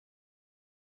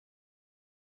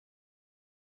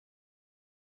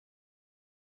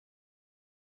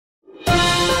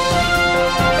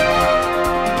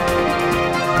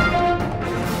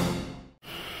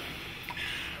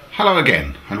Hello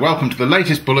again, and welcome to the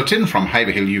latest bulletin from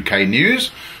Haverhill UK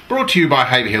News, brought to you by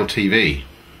Haverhill TV.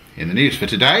 In the news for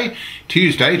today,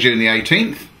 Tuesday, June the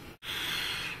 18th,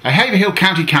 a Haverhill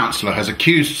County Councillor has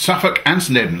accused Suffolk and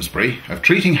St Edmundsbury of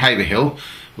treating Haverhill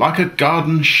like a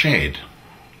garden shed.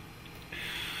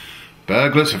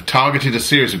 Burglars have targeted a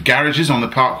series of garages on the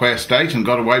Parkway estate and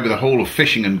got away with a haul of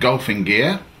fishing and golfing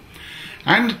gear.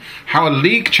 And how a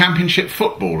League Championship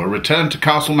footballer returned to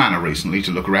Castle Manor recently to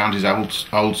look around his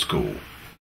old school.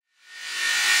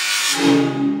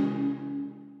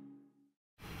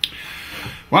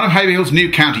 One of Haverhill's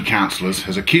new county councillors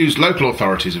has accused local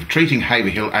authorities of treating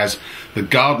Haverhill as the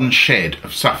garden shed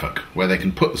of Suffolk, where they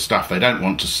can put the stuff they don't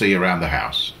want to see around the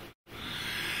house.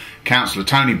 Councillor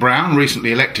Tony Brown,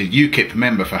 recently elected UKIP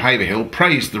member for Haverhill,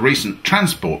 praised the recent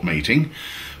transport meeting,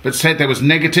 but said there was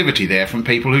negativity there from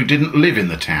people who didn't live in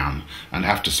the town and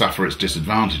have to suffer its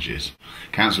disadvantages.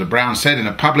 Councillor Brown said in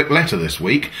a public letter this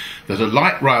week that a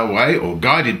light railway or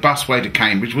guided busway to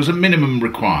Cambridge was a minimum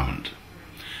requirement.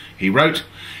 He wrote,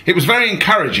 "It was very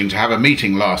encouraging to have a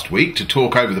meeting last week to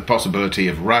talk over the possibility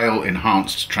of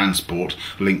rail-enhanced transport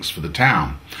links for the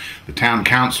town. The town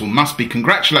council must be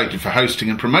congratulated for hosting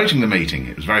and promoting the meeting.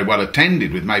 It was very well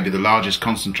attended, with maybe the largest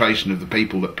concentration of the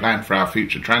people that plan for our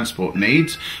future transport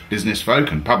needs, business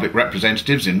folk and public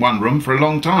representatives in one room for a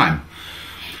long time.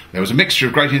 There was a mixture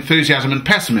of great enthusiasm and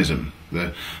pessimism,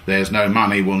 the there's no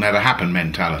money will never happen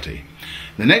mentality.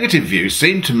 The negative views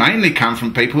seemed to mainly come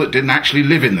from people that didn't actually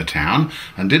live in the town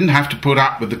and didn't have to put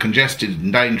up with the congested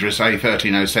and dangerous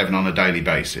A1307 on a daily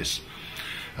basis.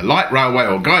 A light railway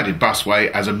or guided busway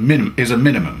is a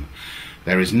minimum.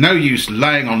 There is no use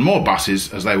laying on more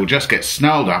buses, as they will just get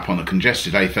snarled up on the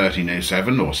congested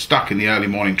A1307 or stuck in the early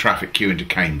morning traffic queue into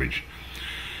Cambridge."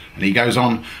 And he goes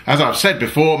on, "As I've said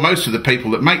before, most of the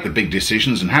people that make the big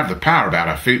decisions and have the power about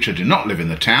our future do not live in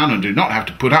the town and do not have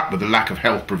to put up with the lack of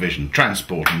health provision,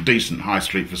 transport and decent high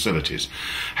street facilities.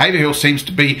 Haverhill seems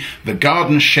to be the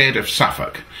garden shed of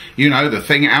Suffolk. You know, the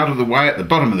thing out of the way at the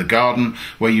bottom of the garden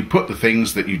where you put the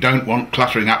things that you don't want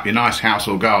cluttering up your nice house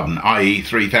or garden, i.e.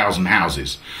 3,000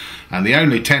 houses. And the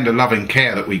only tender loving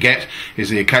care that we get is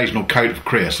the occasional coat of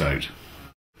creosote."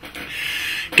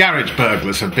 Garage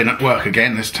burglars have been at work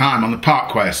again, this time on the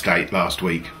Parkway estate last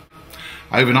week.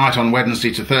 Overnight on Wednesday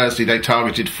to Thursday they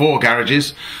targeted 4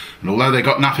 garages, and although they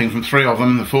got nothing from 3 of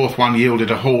them, the 4th one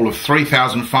yielded a haul of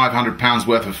 £3,500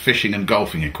 worth of fishing and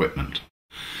golfing equipment.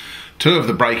 2 of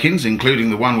the break-ins, including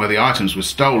the one where the items were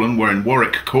stolen, were in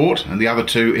Warwick Court and the other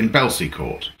 2 in Belsey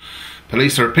Court.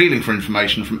 Police are appealing for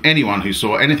information from anyone who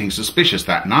saw anything suspicious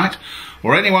that night,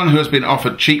 or anyone who has been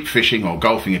offered cheap fishing or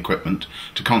golfing equipment,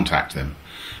 to contact them.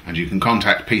 And you can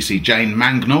contact PC Jane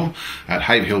Mangnall at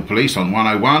Haverhill Police on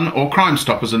 101 or Crime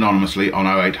Stoppers anonymously on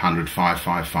 0800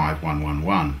 555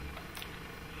 111.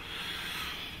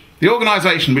 The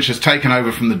organisation which has taken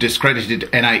over from the discredited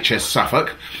NHS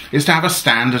Suffolk is to have a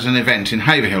stand at an event in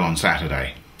Haverhill on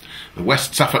Saturday. The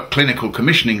West Suffolk Clinical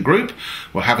Commissioning Group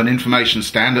will have an information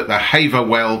stand at the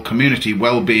Haverwell Community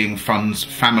Wellbeing Fund's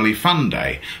Family Fun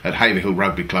Day at Haverhill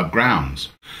Rugby Club grounds.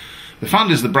 The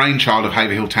fund is the brainchild of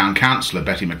Haverhill Town Councillor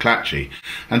Betty McClatchy,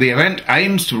 and the event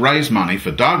aims to raise money for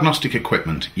diagnostic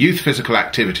equipment, youth physical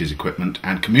activities equipment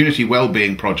and community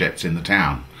wellbeing projects in the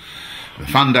town. The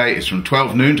fun day is from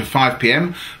 12 noon to 5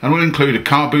 p.m. and will include a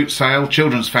car boot sale,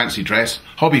 children's fancy dress,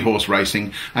 hobby horse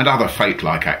racing and other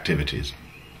fete-like activities.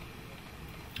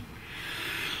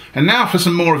 And now for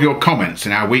some more of your comments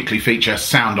in our weekly feature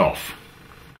Sound Off.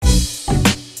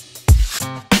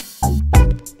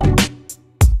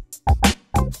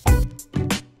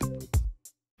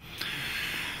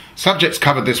 Subjects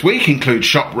covered this week include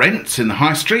shop rents in the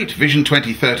High Street, Vision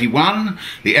 2031,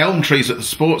 the elm trees at the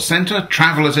Sports Centre,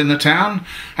 travellers in the town,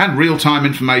 and real-time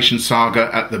information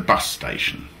saga at the bus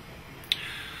station.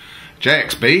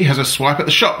 JXB has a swipe at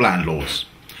the shop landlords.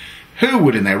 Who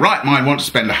would in their right mind want to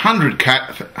spend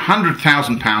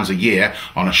 £100,000 a year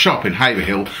on a shop in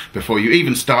Haverhill before you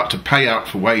even start to pay out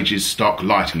for wages, stock,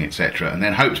 lighting, etc., and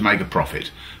then hope to make a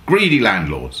profit? Greedy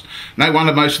landlords. No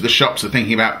wonder most of the shops are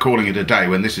thinking about calling it a day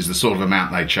when this is the sort of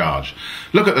amount they charge.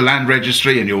 Look at the land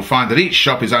registry and you'll find that each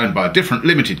shop is owned by a different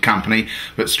limited company,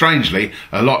 but strangely,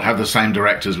 a lot have the same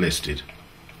directors listed.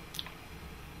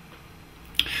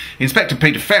 Inspector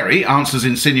Peter Ferry answers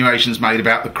insinuations made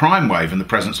about the crime wave and the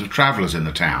presence of travellers in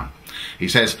the town. He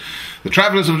says, "The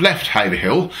travellers have left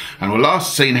Haverhill and were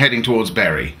last seen heading towards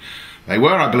Bury. They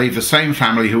were, I believe, the same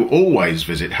family who always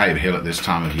visit Haverhill at this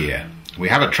time of year. We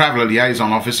have a traveller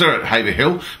liaison officer at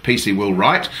Haverhill, PC Will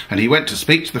Wright, and he went to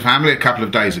speak to the family a couple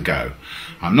of days ago.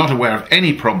 I'm not aware of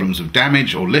any problems of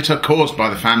damage or litter caused by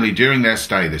the family during their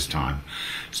stay this time.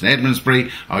 St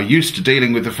Edmundsbury are used to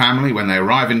dealing with the family when they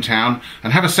arrive in town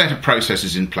and have a set of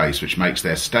processes in place which makes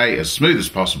their stay as smooth as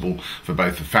possible for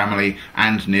both the family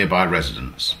and nearby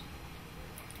residents.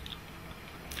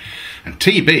 And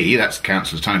TB, that's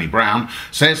Councillor Tony Brown,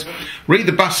 says, read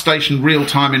the bus station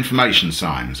real-time information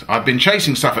signs. I've been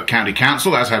chasing Suffolk County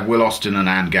Council, as have Will Austin and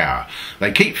Anne Gower.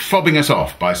 They keep fobbing us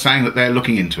off by saying that they're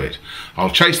looking into it.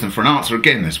 I'll chase them for an answer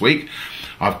again this week.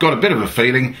 I've got a bit of a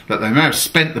feeling that they may have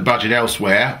spent the budget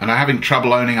elsewhere and are having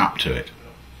trouble owning up to it.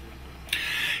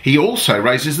 He also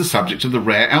raises the subject of the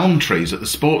rare elm trees at the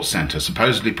sports centre,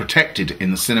 supposedly protected in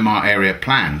the cinema area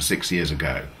plan 6 years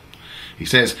ago. He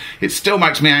says, it still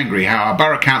makes me angry how our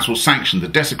borough council sanctioned the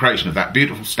desecration of that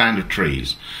beautiful stand of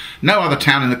trees. No other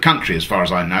town in the country, as far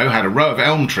as I know, had a row of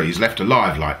elm trees left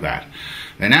alive like that.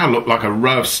 They now look like a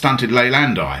row of stunted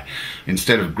leylandi,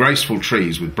 instead of graceful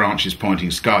trees with branches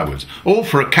pointing skywards. All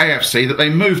for a KFC that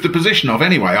they moved the position of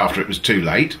anyway after it was too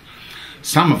late.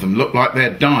 Some of them look like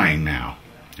they're dying now.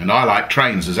 And I Like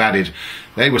Trains has added,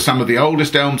 they were some of the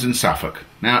oldest elms in Suffolk.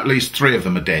 Now at least 3 of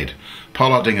them are dead.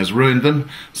 Pollarding has ruined them.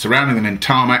 Surrounding them in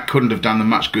tarmac couldn't have done them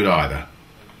much good either.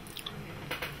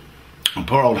 And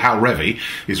poor old Hal Revy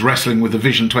is wrestling with the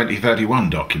Vision 2031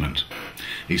 document.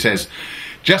 He says,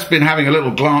 just been having a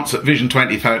little glance at Vision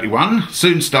 2031,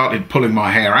 soon started pulling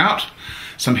my hair out.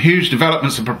 Some huge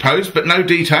developments are proposed, but no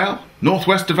detail.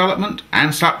 Northwest development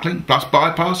and Suckling plus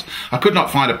bypass. I could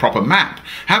not find a proper map.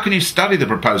 How can you study the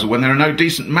proposal when there are no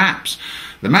decent maps?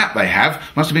 The map they have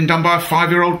must have been done by a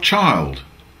 5-year-old child.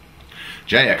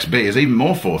 JXB is even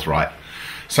more forthright.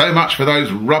 So much for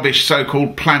those rubbish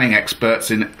so-called planning experts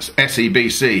in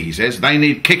SEBC, he says. They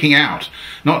need kicking out,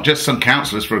 not just some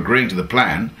councillors for agreeing to the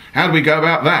plan. How do we go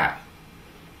about that?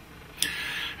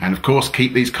 And of course,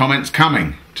 keep these comments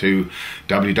coming to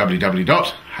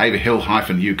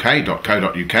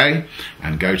www.haverhill-uk.co.uk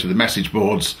and go to the message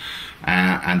boards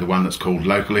and the one that's called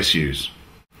Local Issues.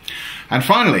 And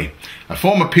finally, a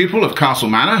former pupil of Castle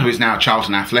Manor, who is now a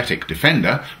Charlton Athletic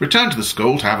defender, returned to the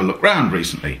school to have a look round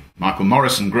recently. Michael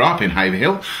Morrison grew up in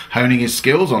Haverhill, honing his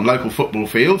skills on local football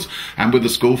fields and with the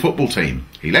school football team.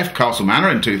 He left Castle Manor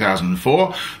in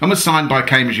 2004 and was signed by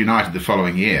Cambridge United the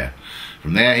following year.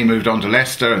 From there he moved on to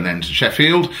Leicester and then to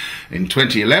Sheffield. In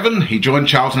 2011 he joined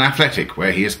Charlton Athletic,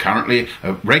 where he is currently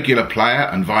a regular player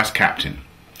and vice-captain.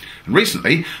 And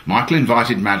recently, Michael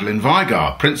invited Madeline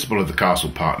Vigar, principal of the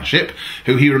Castle Partnership,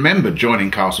 who he remembered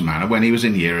joining Castle Manor when he was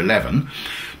in Year 11,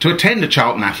 to attend a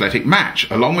Charlton Athletic match,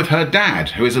 along with her dad,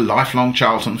 who is a lifelong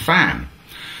Charlton fan.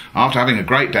 After having a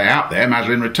great day out there,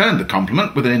 Madeline returned the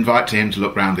compliment with an invite to him to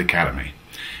look round the academy.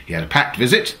 He had a packed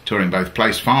visit, touring both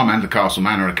Place Farm and the Castle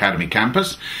Manor Academy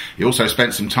campus. He also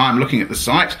spent some time looking at the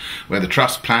site, where the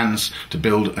Trust plans to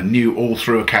build a new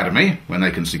all-through academy, when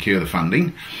they can secure the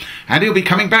funding. And he'll be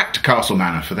coming back to Castle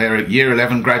Manor for their Year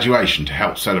 11 graduation to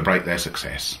help celebrate their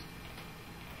success.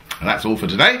 And that's all for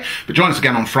today, but join us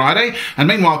again on Friday, and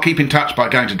meanwhile keep in touch by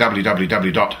going to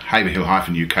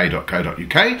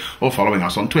www.haverhill-uk.co.uk or following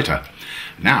us on Twitter.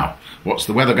 Now, what's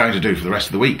the weather going to do for the rest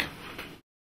of the week?